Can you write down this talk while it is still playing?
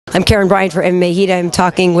I'm Karyn Bryant for MMA H.E.A.T. I'm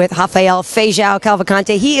talking with Rafael Feijao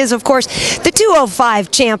Cavalcante. He is, of course, the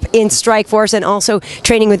 205 champ in Strikeforce and also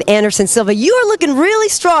training with Anderson Silva. You are looking really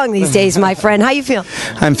strong these days, my friend. How you feel?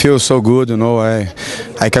 I feel so good, you know.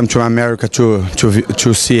 I come to America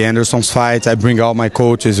to see Anderson's fight. I bring all my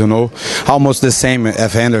coaches, you know, almost the same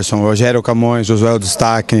as Anderson. Rodrigo, Josué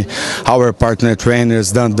Destaque, our partner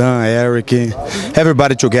trainers, Dan, Eric,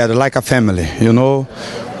 everybody together like a family, you know.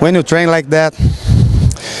 When you train like that,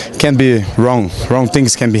 can be wrong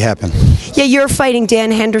things can be happen. Yeah, you're fighting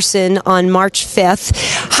Dan Henderson on March 5th.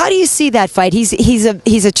 How do you see that fight?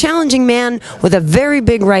 He's a challenging man with a very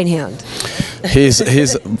big right hand. He's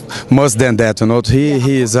more than that, you know.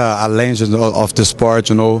 He is a legend of the sport,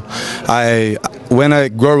 you know. When I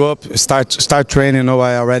grow up, start training, you know,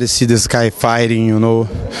 I already see this guy fighting, you know.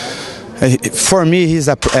 For me, he's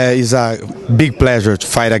a big pleasure to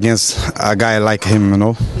fight against a guy like him, you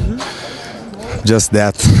know. Just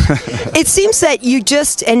that. It seems that you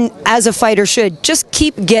just, and as a fighter should, just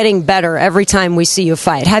keep getting better every time we see you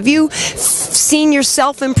fight. Have you seen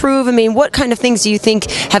yourself improve? I mean, what kind of things do you think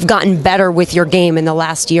have gotten better with your game in the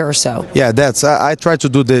last year or so? Yeah, I try to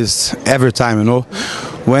do this every time, you know.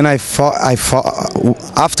 When I fought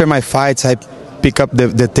after my fights, I pick up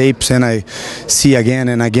the tapes and I see again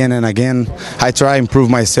and again and again. I try to improve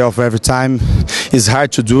myself every time. It's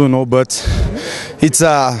hard to do, you know, but it's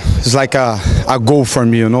like a goal for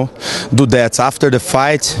me, you know. Do that after the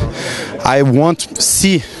fight. I want to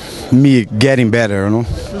see me getting better, you know.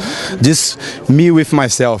 Just me with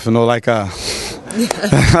myself, you know, like a.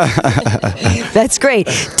 That's great.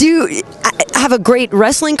 Do you have a great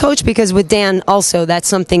wrestling coach? Because with Dan also, that's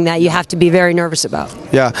something that you have to be very nervous about.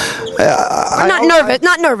 Yeah.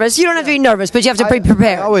 Not nervous. You don't have to be nervous, but you have to be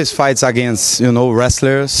prepared. I always fight against, you know,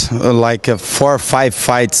 wrestlers, like 4 or 5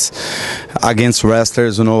 fights against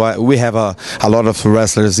wrestlers. You know, we have a lot of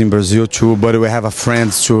wrestlers in Brazil too, but we have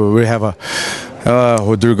friends too. We have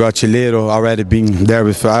Rodrigo already been there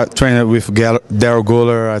with. I trained with Daryl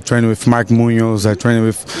Goller. I trained with Mark Munoz. I trained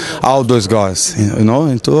with all those guys. You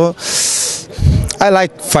know, I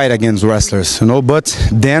like fight against wrestlers. You know, but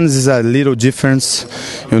Dan is a little difference.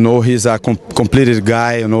 You know, he's a completed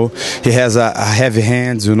guy. You know, he has a heavy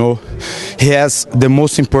hands. You know, he has the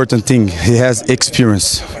most important thing. He has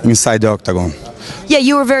experience inside the octagon. Yeah,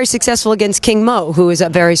 you were very successful against King Mo, who is a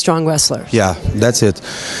very strong wrestler. Yeah, that's it.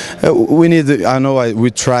 We need, I know,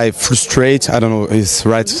 we try frustrate, I don't know, it's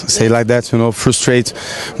right to say like that, you know, frustrate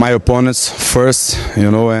my opponents first, you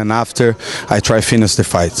know, and after I try finish the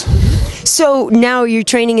fight. So now you're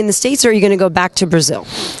training in the States, or are you going to go back to Brazil?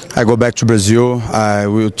 I go back to Brazil. I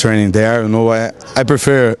will train there, you know. I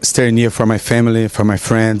prefer staying here for my family, for my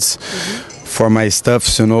friends. For my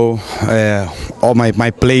stuffs, you know, all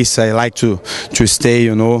my place, I like to stay,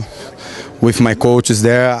 you know, with my coaches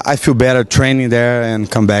there. I feel better training there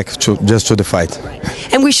and come back just to the fight.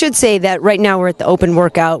 And we should say that right now we're at the open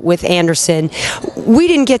workout with Anderson. We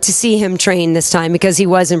didn't get to see him train this time because he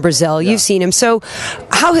was in Brazil. Yeah. You've seen him. So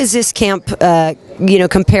how has this camp, you know,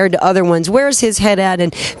 compared to other ones? Where's his head at?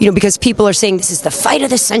 And, you know, because people are saying this is the fight of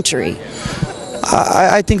the century.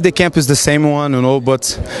 I think the camp is the same one, you know,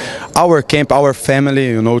 but our camp, our family,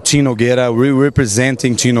 you know, Team Nogueira, we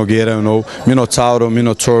representing Team Nogueira, you know,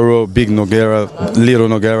 Minotauro, Big Nogueira, Little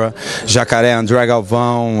Nogueira, Jacaré, André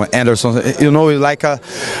Galvão, Anderson, you know, like a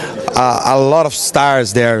lot of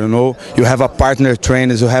stars there, you know. You have a partner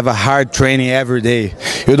trainers, you have a hard training every day.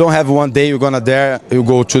 You don't have one day you're you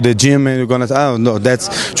go to the gym and you're gonna, oh no,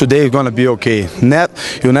 that's today you're gonna be okay.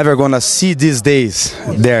 You're never gonna see these days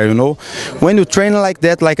there, you know. When you train like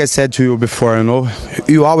that, like I said to you before, you know,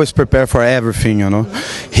 you always prepare for everything, you know.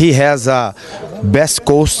 He has a best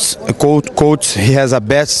coach, he has a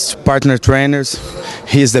best partner trainers.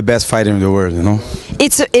 He's the best fighter in the world, you know.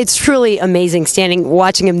 It's truly amazing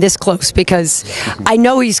watching him this close, because I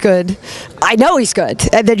know he's good. And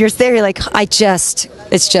then you're there, you're like,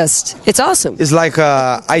 it's awesome. It's like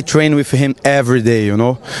I train with him every day, you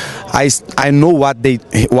know. I know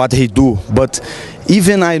what he do, but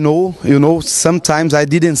even I know, you know, sometimes I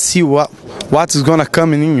didn't see what is gonna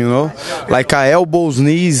come in, you know, like elbows,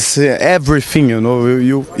 knees, everything, you know.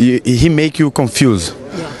 He make you confused.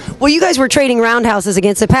 Yeah. Well, you guys were trading roundhouses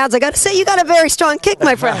against the pads. I got to say, you got a very strong kick,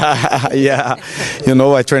 my friend. Yeah, you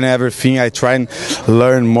know, I train everything. I try and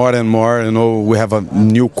learn more and more. You know, we have a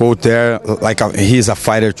new coach there. Like he's a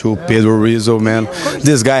fighter too, Pedro Rizzo, man.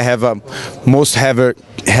 This guy have a most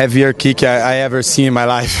heavier kick I ever seen in my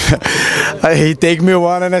life. He take me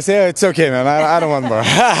one and I say, oh, it's okay, man. I don't want more.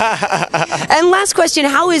 And last question,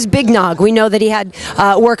 how is Big Nog? We know that he had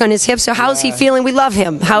work on his hip, so how's he feeling? We love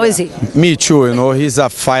him. How is he? Me too, you know. He's a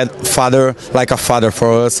father, like a father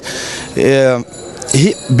for us.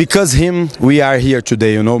 Because him, we are here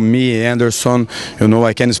today, you know, me, Anderson, you know,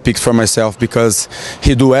 I can speak for myself because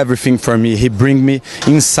he do everything for me. He bring me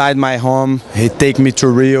inside my home, he take me to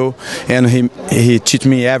Rio, and he teach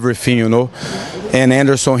me everything, you know. And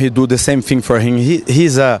Anderson, he do the same thing for him.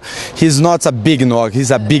 He's not a big nog,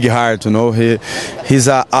 he's a big heart, you know. He's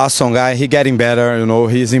an awesome guy. He getting better, you know.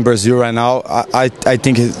 He's in Brazil right now. I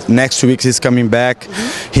think next week he's coming back.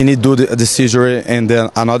 He need to do the surgery and then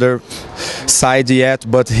another side yet,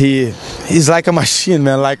 but he's like a machine,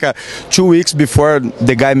 man. Like 2 weeks before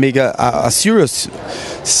the guy make a serious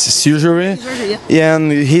surgery,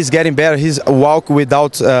 and he's getting better. He's walk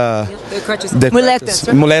without the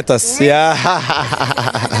muletas. Yeah.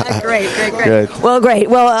 Great. Well, great.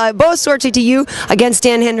 Well, boa sorte to you against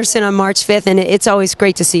Dan Henderson on March 5th, and it's always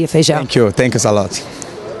great to see you, Feijao. Thank you a lot.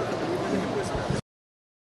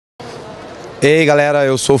 Ei, galera,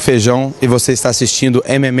 eu sou o Feijão e você está assistindo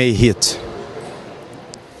MMA H.E.A.T.